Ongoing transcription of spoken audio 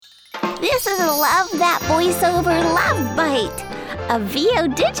This is Love That Voiceover Love Bite, a VO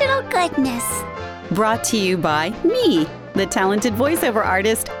digital goodness. Brought to you by me, the talented voiceover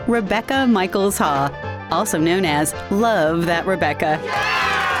artist, Rebecca Michaels-Haw, also known as Love That Rebecca.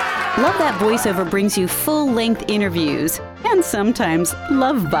 Love That Voiceover brings you full-length interviews and sometimes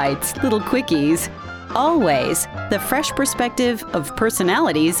love bites, little quickies. Always the fresh perspective of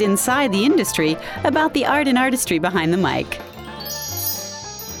personalities inside the industry about the art and artistry behind the mic.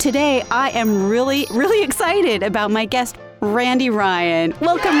 Today, I am really excited about my guest, Randy Ryan.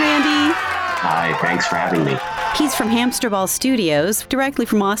 Welcome, Randy. Hi, thanks for having me. He's from Hamsterball Studios, directly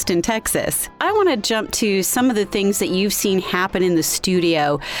from Austin, Texas. I want to jump to some of the things that you've seen happen in the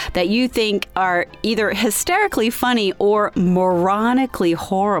studio that you think are either hysterically funny or moronically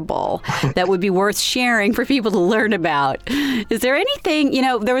horrible that would be worth sharing for people to learn about. Is there anything,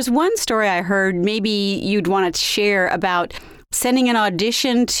 there was one story I heard maybe you'd want to share about sending an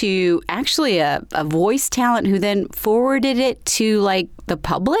audition to actually a voice talent who then forwarded it to the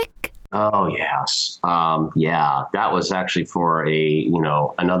public? Oh, yes. That was actually for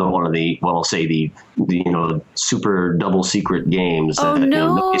another one of the, the super double secret games. Oh, that,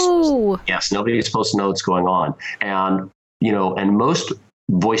 no. Nobody's supposed to know what's going on. And, and most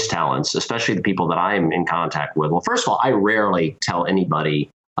voice talents, especially the people that I'm in contact with, well, first of all, I rarely tell anybody,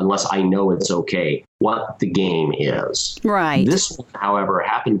 unless I know it's okay, what the game is. Right. This, however,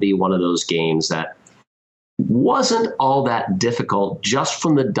 happened to be one of those games that wasn't all that difficult just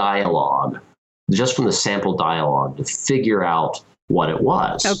from the dialogue, just from the sample dialogue to figure out what it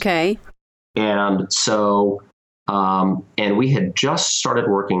was. Okay. And so, and we had just started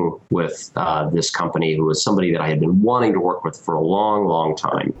working with this company who was somebody that I had been wanting to work with for a long, long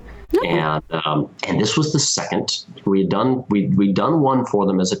time. Mm-hmm. And this was the second. We'd done one for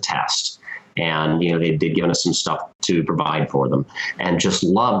them as a test. And, they'd given us some stuff to provide for them and just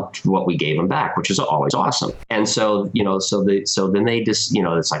loved what we gave them back, which is always awesome. And so, so then they just,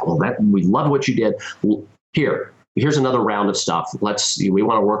 it's like, well, we love what you did. Well, here's another round of stuff. We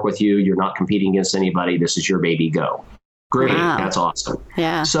want to work with you. You're not competing against anybody. This is your baby. Go. Great. Wow. That's awesome.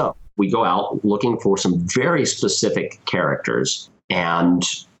 Yeah. So we go out looking for some very specific characters. And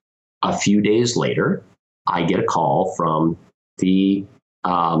a few days later, I get a call from the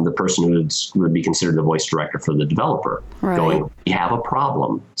person who would be considered the voice director for the developer, right, going, "You have a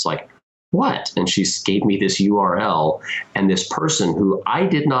problem." It's like, what? And she gave me this URL, and this person who I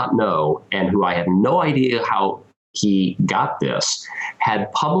did not know and who I have no idea how he got this,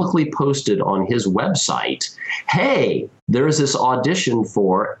 had publicly posted on his website, "Hey, there's this audition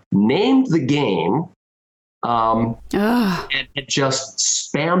for," named the game, and it just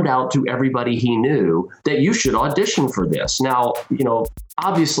spammed out to everybody he knew that you should audition for this. Now,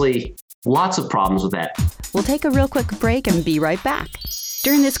 obviously, lots of problems with that. We'll take a real quick break and be right back.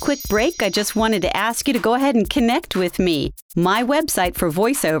 During this quick break, I just wanted to ask you to go ahead and connect with me. My website for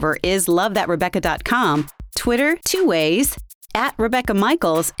voiceover is lovethatrebecca.com. Twitter, 2 ways, @Rebecca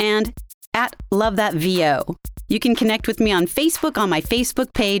Michaels and @LoveThatVO. You can connect with me on Facebook on my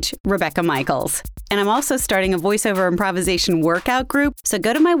Facebook page, Rebecca Michaels. And I'm also starting a voiceover improvisation workout group. So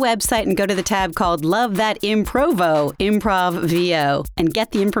go to my website and go to the tab called Love That Improvo, Improv VO, and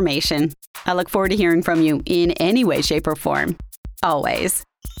get the information. I look forward to hearing from you in any way, shape, or form. Always.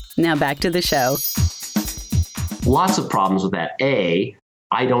 Now back to the show. Lots of problems with that.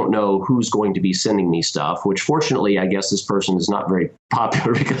 I don't know who's going to be sending me stuff, which fortunately, I guess this person is not very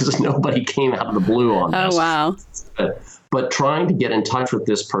popular because nobody came out of the blue on this. Oh, wow. But trying to get in touch with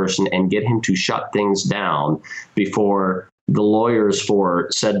this person and get him to shut things down before the lawyers for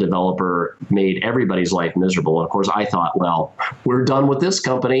said developer made everybody's life miserable. And of course, I thought, well, we're done with this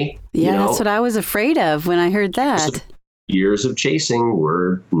company. Yeah, that's what I was afraid of when I heard that. So years of chasing,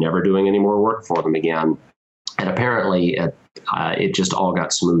 we're never doing any more work for them again. And apparently, it just all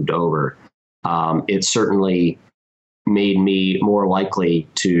got smoothed over. It certainly made me more likely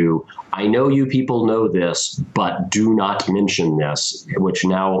to, I know you people know this, but do not mention this, which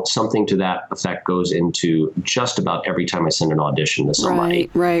now something to that effect goes into just about every time I send an audition to somebody.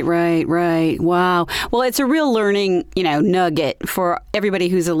 Right. Wow. Well, it's a real learning, nugget for everybody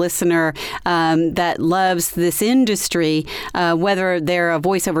who's a listener that loves this industry, whether they're a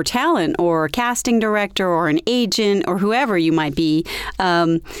voiceover talent or a casting director or an agent or whoever you might be.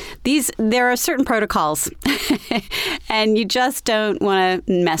 There are certain protocols and you just don't want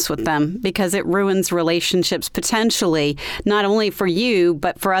to mess with them because it ruins relationships potentially, not only for you,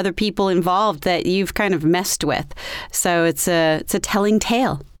 but for other people involved that you've kind of messed with. So it's a telling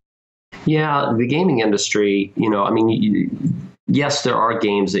tale. Yeah, the gaming industry, yes, there are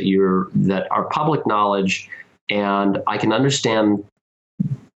games that are public knowledge, and I can understand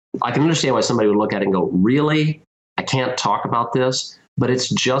I can understand why somebody would look at it and go, really? I can't talk about this, but it's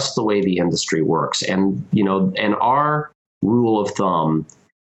just the way the industry works. And, and our rule of thumb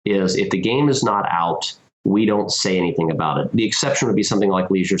is if the game is not out, we don't say anything about it. The exception would be something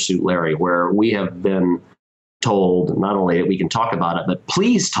like Leisure Suit Larry, where we have been told not only that we can talk about it, but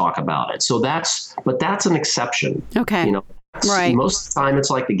please talk about it. So that's an exception. Okay. Right. Most of the time it's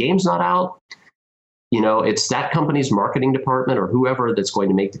like the game's not out. It's that company's marketing department or whoever that's going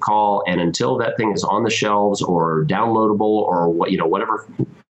to make the call. And until that thing is on the shelves or downloadable or whatever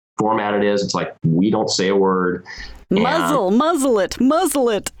format it is, it's like, we don't say a word. Muzzle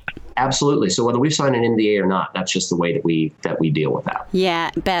it. Absolutely. So whether we sign an NDA or not, that's just the way that we deal with that.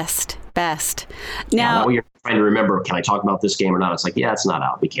 Yeah. Best. Now, that way you're trying to remember, can I talk about this game or not? It's like, yeah, it's not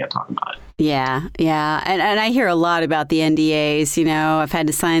out. We can't talk about it. Yeah. And I hear a lot about the NDAs. I've had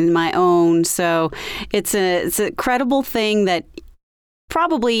to sign my own. So it's a credible thing that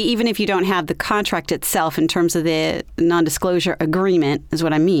probably, even if you don't have the contract itself in terms of the non-disclosure agreement, is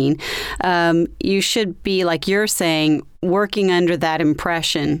what I mean, you should be, like you're saying, working under that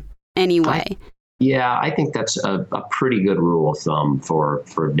impression anyway. I think that's a pretty good rule of thumb for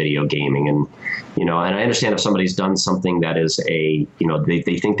video gaming. And, and I understand if somebody's done something that is they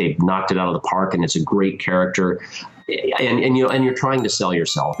think they've knocked it out of the park and it's a great character and you're trying to sell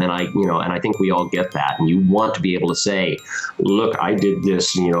yourself. And I think we all get that. And you want to be able to say, look, I did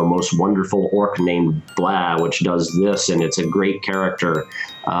this, most wonderful orc named blah, which does this, and it's a great character.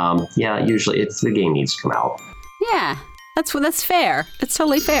 Usually the game needs to come out. Yeah, that's fair. It's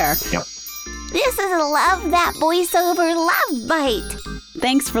totally fair. Yep. This is Love That Voiceover Love Bite.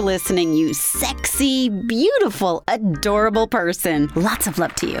 Thanks for listening, you sexy, beautiful, adorable person. Lots of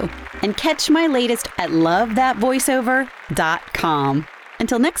love to you. And catch my latest at lovethatvoiceover.com.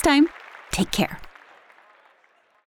 Until next time, take care.